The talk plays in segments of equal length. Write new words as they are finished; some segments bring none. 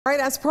All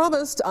right, as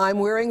promised, I'm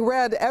wearing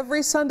red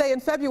every Sunday in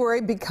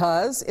February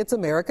because it's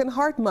American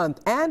Heart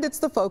Month, and it's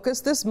the focus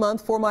this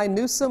month for my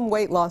Newsome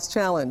Weight Loss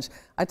Challenge.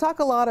 I talk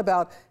a lot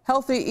about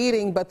healthy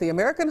eating, but the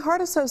American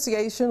Heart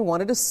Association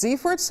wanted to see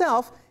for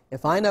itself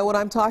if I know what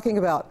I'm talking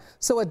about.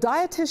 So a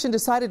dietitian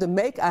decided to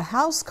make a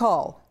house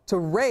call to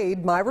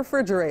raid my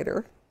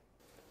refrigerator.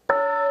 Come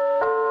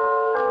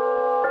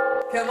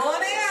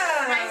on in.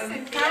 Hi,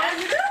 Cynthia. How are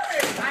you doing?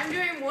 I'm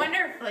doing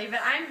wonderfully,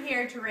 but I'm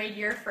here to raid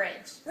your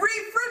fridge.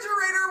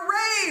 Refrigerator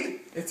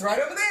raid! It's right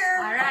over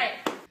there. All right.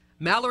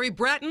 Mallory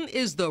Bratton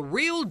is the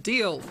real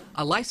deal,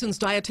 a licensed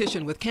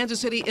dietitian with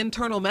Kansas City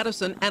Internal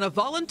Medicine and a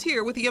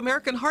volunteer with the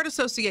American Heart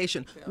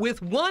Association.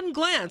 With one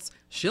glance,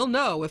 she'll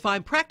know if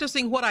I'm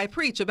practicing what I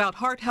preach about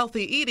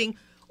heart-healthy eating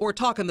or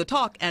talking the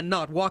talk and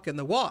not walking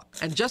the walk.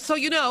 And just so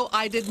you know,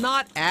 I did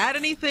not add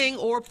anything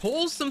or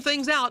pull some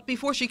things out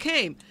before she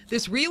came.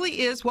 This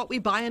really is what we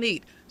buy and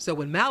eat. So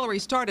when Mallory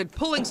started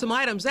pulling some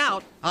items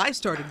out, I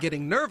started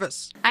getting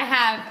nervous. I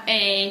have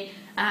a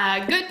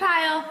good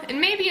pile and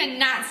maybe a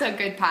not so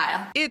good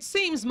pile. It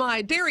seems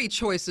my dairy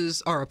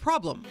choices are a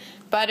problem.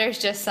 Butter's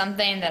just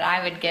something that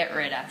I would get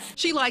rid of.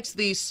 She likes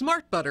the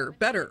smart butter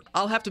better.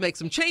 I'll have to make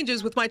some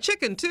changes with my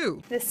chicken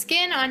too. The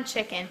skin on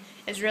chicken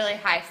is really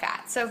high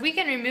fat, so if we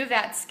can remove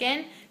that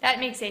skin, that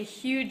makes a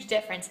huge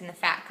difference in the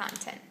fat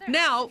content.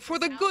 Now for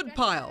the good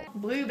pile.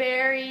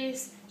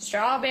 Blueberries,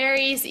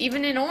 strawberries,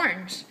 even an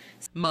orange.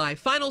 My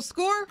final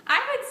score?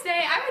 I would say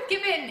I would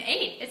give it an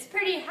 8. It's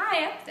pretty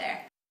high up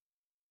there.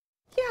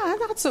 Yeah,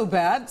 not so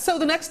bad. So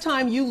the next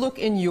time you look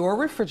in your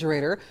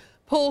refrigerator,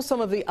 pull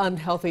some of the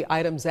unhealthy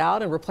items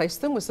out and replace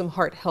them with some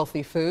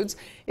heart-healthy foods.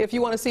 If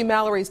you want to see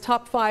Mallory's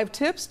top 5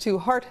 tips to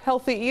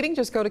heart-healthy eating,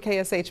 just go to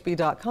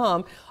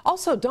KSHB.com.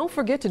 Also, don't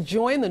forget to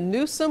join the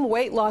Newsome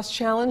Weight Loss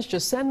Challenge.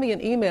 Just send me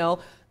an email,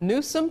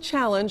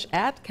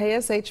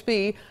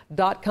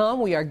 newsomechallenge@kshb.com.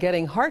 We are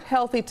getting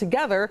heart-healthy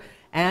together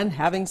and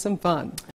having some fun.